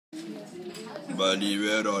Believe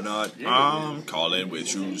it or not, I'm calling with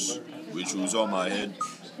shoes on my head.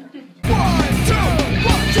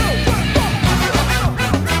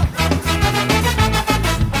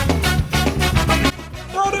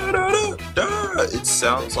 It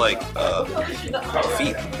sounds like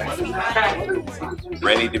feet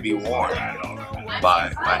ready to be worn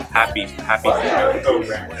by happy feet.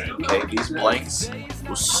 Okay, these blanks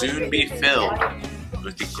will soon be filled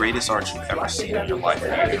with the greatest art you've ever seen in your life.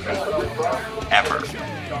 Ever.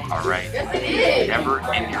 Alright? Never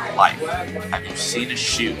in your life have you seen a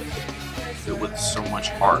shoe filled with so much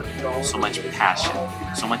art, so much passion,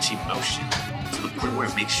 so much emotion, to the point where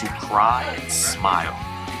it makes you cry and smile.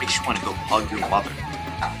 It makes you want to go hug your mother.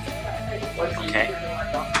 Okay?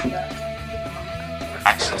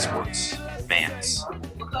 Action Sports Vans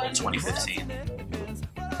 2015.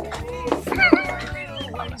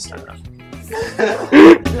 I messed that up.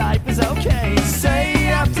 Life is okay, say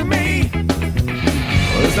after me.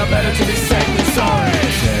 Well, it's not better to be safe than sorry.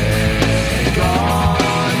 Take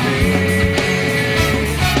on me.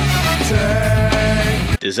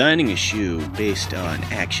 Take. Designing a shoe based on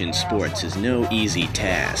action sports is no easy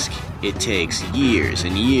task. It takes years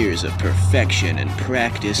and years of perfection and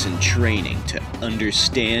practice and training to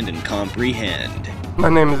understand and comprehend. My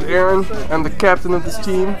name is Aaron. I'm the captain of this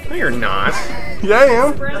team. No, you're not. Yeah, I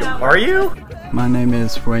am. Are you? My name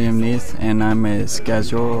is William Neath, and I'm a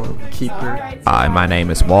schedule keeper. Hi, my name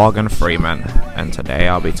is Morgan Freeman, and today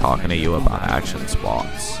I'll be talking to you about action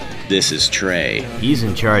sports. This is Trey. He's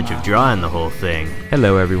in charge of drawing the whole thing.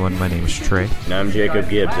 Hello everyone, my name is Trey. And I'm Jacob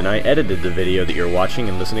Gibbs, and I edited the video that you're watching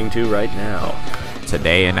and listening to right now.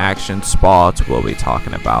 Today in action sports, we'll be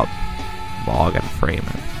talking about Morgan Freeman.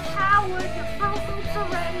 Howard, the profits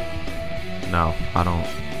already. No, I don't.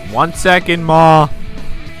 1 second, Ma.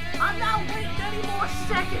 I'm not waiting any more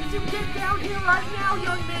seconds. You get down here right now,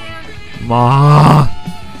 young man. Ma.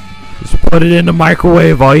 Just put it in the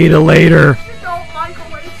microwave, I'll eat it later. You don't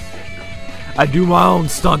microwave shit. I do my own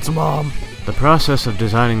stunts, Mom. The process of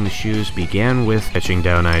designing the shoes began with sketching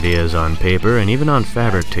down ideas on paper and even on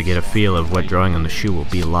fabric to get a feel of what drawing on the shoe will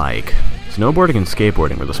be like. Snowboarding and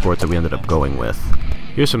skateboarding were the sports that we ended up going with.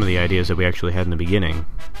 Here's some of the ideas that we actually had in the beginning.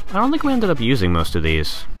 I don't think we ended up using most of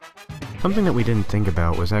these. Something that we didn't think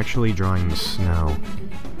about was actually drawing the snow.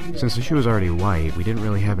 Since the shoe was already white, we didn't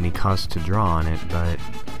really have any cause to draw on it, but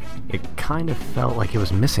it kind of felt like it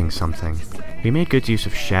was missing something. We made good use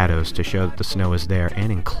of shadows to show that the snow was there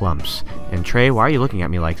and in clumps. And Trey, why are you looking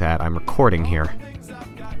at me like that? I'm recording here.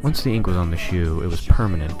 Once the ink was on the shoe, it was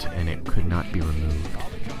permanent and it could not be removed.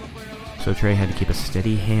 So Trey had to keep a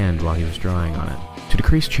steady hand while he was drawing on it. To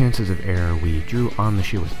decrease chances of error, we drew on the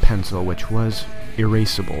shoe with pencil, which was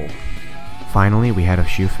erasable. Finally, we had a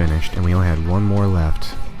shoe finished, and we only had one more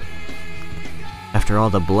left. After all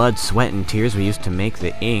the blood, sweat, and tears we used to make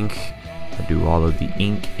the ink, I do all of the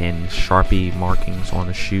ink and Sharpie markings on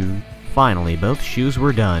the shoe. Finally, both shoes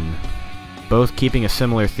were done. Both keeping a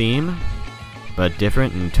similar theme, but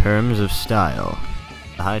different in terms of style.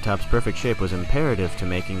 The high top's perfect shape was imperative to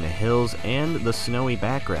making the hills and the snowy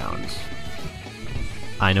backgrounds.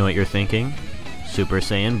 I know what you're thinking. Super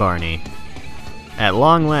Saiyan Barney. At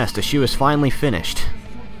long last, the shoe is finally finished.